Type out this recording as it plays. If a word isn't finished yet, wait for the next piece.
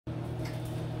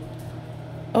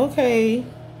Okay,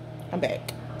 I'm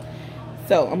back.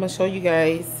 So I'm gonna show you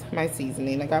guys my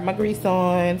seasoning. I got my grease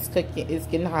on. It's cooking. It's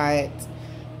getting hot.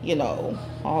 You know,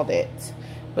 all that.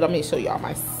 But I'm gonna show y'all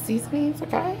my seasonings.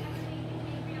 Okay.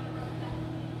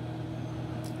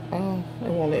 Oh, it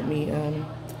won't let me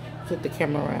flip the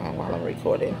camera around while I'm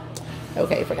recording.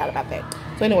 Okay, forgot about that.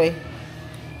 So anyway,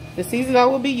 the seasoning I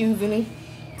will be using.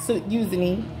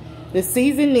 The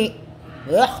seasoning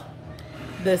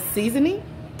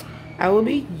I will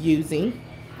be using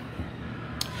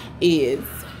is,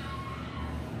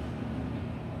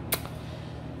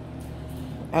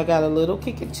 I got a little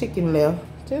kick of chicken left,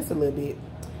 just a little bit.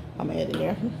 I'm adding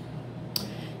there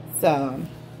some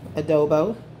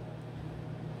adobo,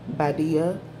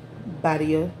 badia,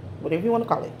 whatever you want to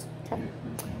call it. Okay,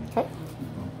 okay.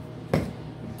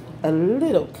 A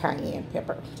little cayenne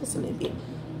pepper, just a little bit.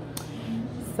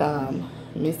 Some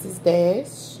Mrs.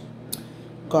 Dash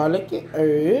garlic and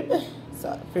herb,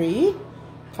 salt free.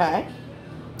 Okay.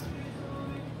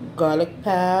 Garlic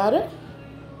powder.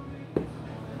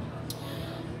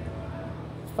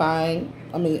 Fine.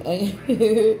 I'm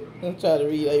trying to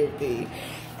read everything.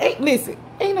 Hey, listen,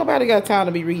 ain't nobody got time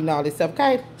to be reading all this stuff,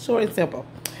 okay? Short and simple.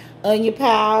 Onion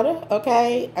powder,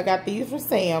 okay? I got these from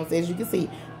Sam's, as you can see.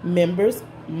 Members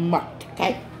marked,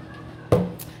 okay?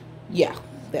 Yeah,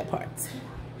 that part.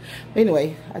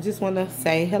 Anyway, I just want to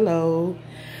say hello,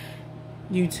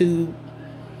 YouTube,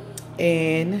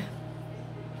 and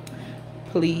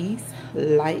please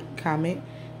like, comment,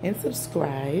 and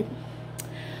subscribe.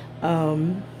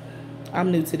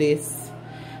 I'm new to this,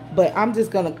 but I'm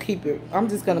just gonna keep it. I'm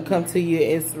just gonna come to you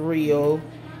as real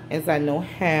as I know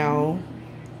how,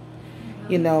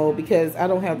 you know, because I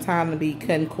don't have time to be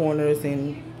cutting corners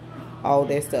and all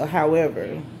that stuff.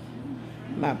 However,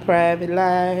 my private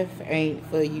life ain't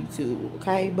for YouTube,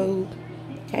 okay, boo?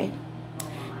 Okay,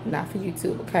 not for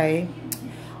YouTube, okay?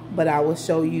 But I will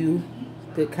show you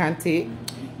the content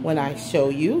when I show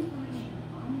you,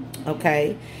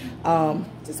 okay?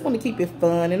 Just want to keep it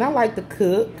fun, and I like to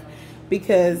cook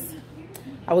because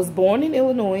I was born in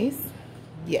Illinois.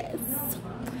 Yes,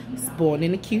 I was born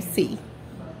in the QC,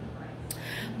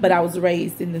 but I was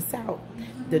raised in the South,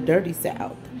 the dirty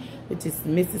South, which is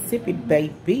Mississippi,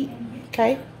 baby.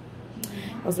 Okay,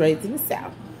 I was raised in the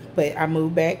South, but I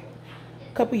moved back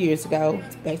a couple years ago,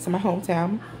 back to my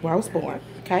hometown where I was born.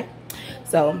 Okay,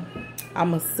 so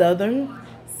I'm a Southern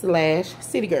 /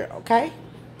 city girl. Okay,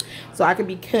 so I can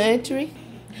be country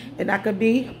and I can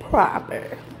be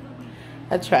proper.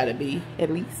 I try to be, at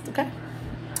least. Okay,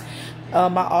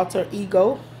 my alter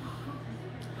ego,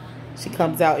 she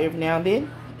comes out every now and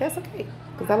then. That's okay,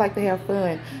 because I like to have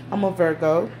fun. I'm a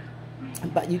Virgo,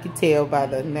 but you can tell by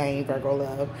the name, Virgo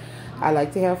Love. I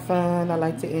like to have fun. I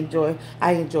like to enjoy.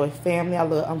 I enjoy family.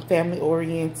 I'm family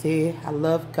oriented. I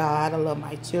love God. I love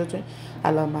my children.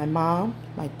 I love my mom,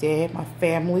 my dad, my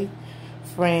family,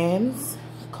 friends,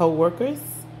 co-workers,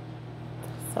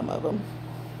 some of them.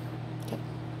 Okay.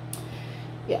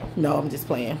 Yeah, no, I'm just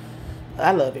playing.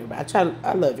 I love everybody.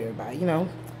 I love everybody, you know.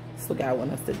 That's what God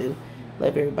wants us to do.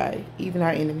 Love everybody, even our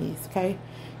enemies, okay?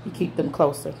 You keep them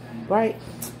closer, right?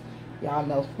 Y'all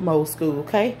know I'm old school,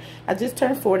 okay? I just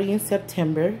turned 40 in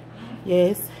September.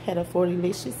 Yes, had a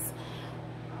 40-licious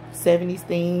 70s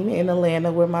theme in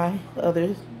Atlanta where my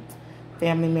other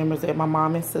family members at my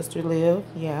mom and sister live.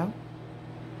 Yeah,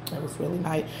 that was really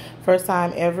nice. First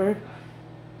time ever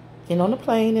getting on the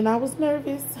plane, and I was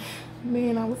nervous.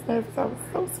 Man, I was nervous. I was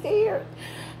so scared.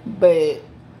 But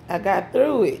I got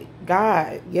through it.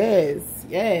 God, yes,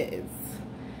 yes.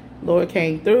 Lord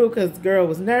came through because girl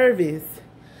was nervous.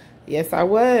 Yes, I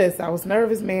was. I was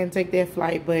nervous, man, to take that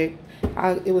flight, but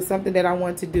it was something that I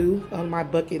wanted to do on my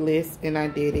bucket list, and I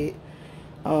did it.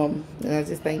 And I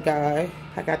just thank God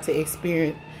I got to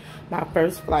experience my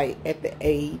first flight at the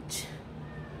age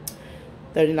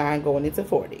 39 going into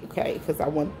 40, okay? Because I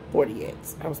wasn't 40 yet.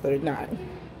 I was 39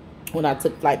 when I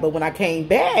took flight. But when I came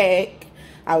back,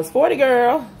 I was 40,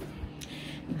 girl.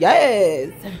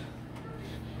 Yes.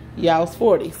 Yeah, I was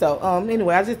 40. So,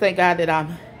 anyway, I just thank God that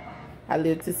I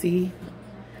lived to see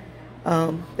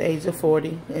the age of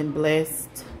 40 and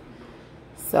blessed.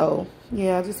 So,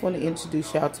 yeah, I just want to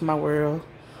introduce y'all to my world.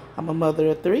 I'm a mother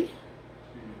of 3.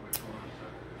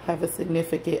 Have a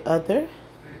significant other.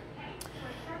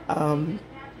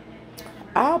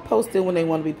 I'll post it when they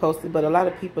want to be posted, but a lot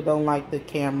of people don't like the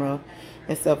camera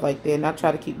and stuff like that. And I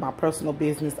try to keep my personal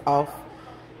business off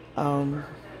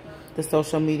the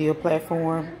social media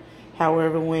platform.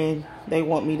 However, when they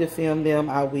want me to film them,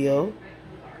 I will.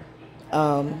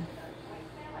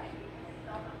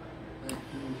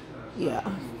 Yeah,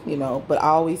 you know, but I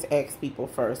always ask people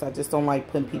first. I just don't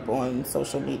like putting people on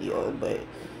social media, but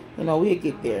you know, we'll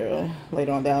get there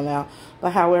later on down now.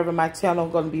 But however, my channel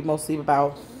is going to be mostly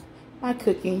about my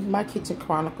cooking, my kitchen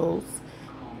chronicles,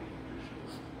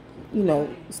 you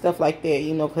know, stuff like that,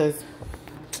 you know, because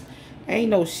I ain't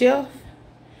no chef,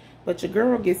 but your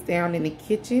girl gets down in the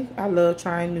kitchen. I love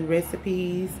trying new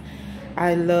recipes.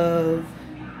 I love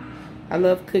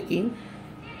cooking.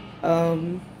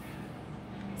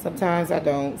 Sometimes I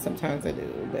don't, sometimes I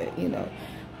do, but you know,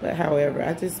 but however,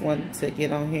 I just wanted to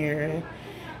get on here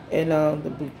and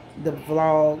the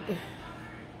vlog,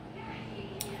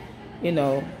 you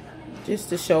know, just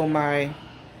to show my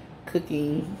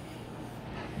cooking.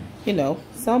 You know,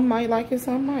 some might like it,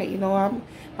 some might. You know,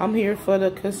 I'm here for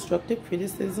the constructive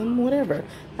criticism, whatever.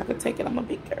 I could take it. I'm a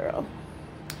big girl.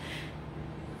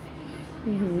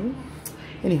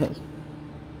 Anywho,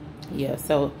 yeah.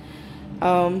 So,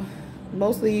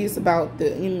 mostly it's about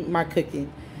my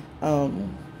cooking,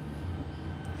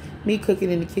 me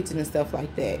cooking in the kitchen and stuff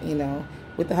like that. You know,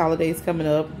 with the holidays coming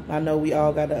up, I know we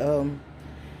all gotta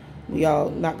we all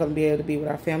not gonna be able to be with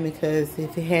our family, because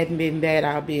if it hadn't been that,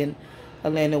 I'll be in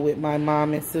Atlanta with my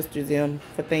mom and sisters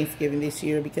for Thanksgiving this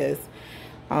year, because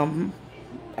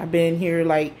I've been here,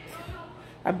 like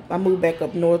I moved back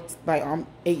up north like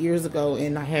 8 years ago,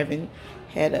 and I haven't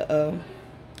had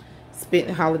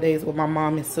spent holidays with my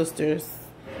mom and sisters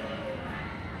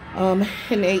in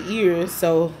 8 years.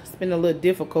 So it's been a little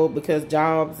difficult because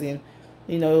jobs, and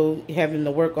you know, having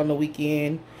to work on the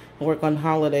weekend, work on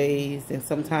holidays, and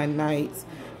sometimes nights.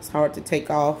 It's hard to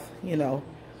take off, you know.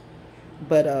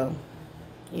 But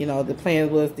you know, the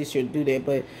plan was this year to do that,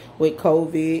 but with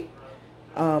COVID,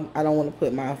 I don't want to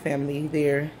put my family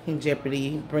there in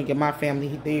jeopardy, bringing my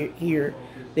family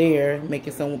there,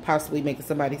 possibly making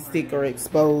somebody sick or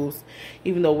exposed,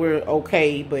 even though we're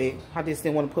okay. But I just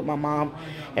didn't want to put my mom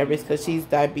at risk, because she's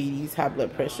diabetes, high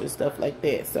blood pressure, stuff like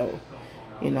that. So,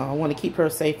 you know, I want to keep her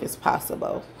safe as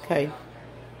possible, okay?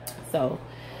 So,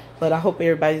 but I hope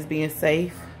everybody's being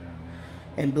safe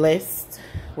and blessed.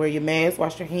 Wear your mask,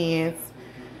 wash your hands,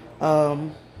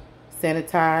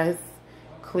 sanitize,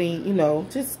 clean, you know,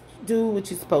 just do what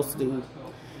you're supposed to do.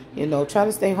 You know, try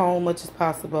to stay home much as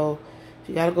possible. If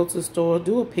you got to go to the store,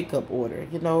 do a pickup order,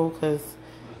 you know, because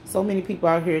so many people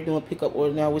out here doing pickup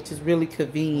order now, which is really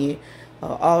convenient.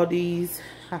 Aldi's,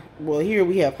 well, here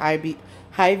we have Hy-Vee,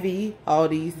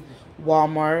 Aldi's,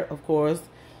 Walmart, of course.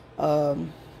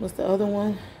 What's the other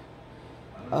one?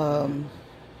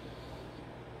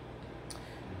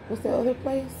 What's the other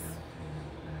place?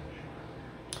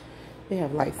 They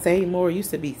have like Save More. It used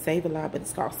to be Save a Lot, but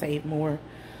it's called Save More.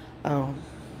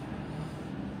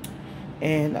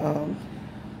 It's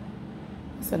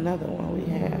another one we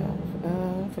have.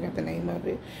 I forgot the name of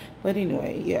it. But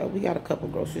anyway, yeah, we got a couple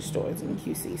grocery stores in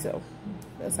QC, so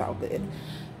that's all good.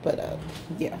 But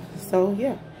yeah, so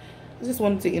yeah, I just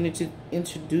wanted to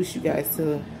introduce you guys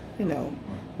to, you know,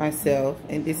 myself,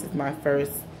 and this is my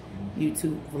first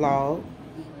YouTube vlog,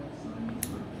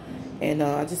 and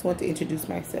I just want to introduce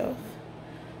myself.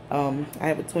 I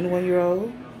have a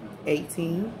 21-year-old,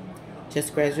 18,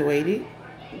 just graduated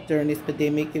during this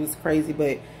pandemic. It was crazy,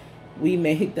 but we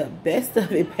made the best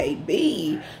of it,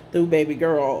 baby, through baby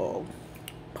girl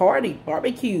party,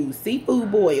 barbecue,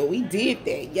 seafood boil. We did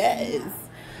that, yes.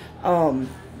 And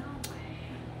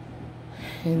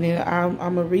then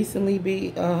I'm a recently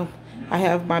be, I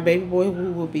have my baby boy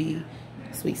who will be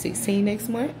sweet 16 next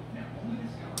month.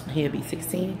 He'll be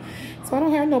 16. So I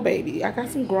don't have no baby. I got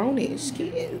some grown-ish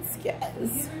kids,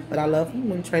 yes. But I love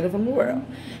them and trade them from the world.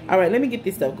 All right, let me get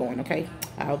this stuff going, okay?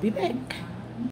 I'll be back.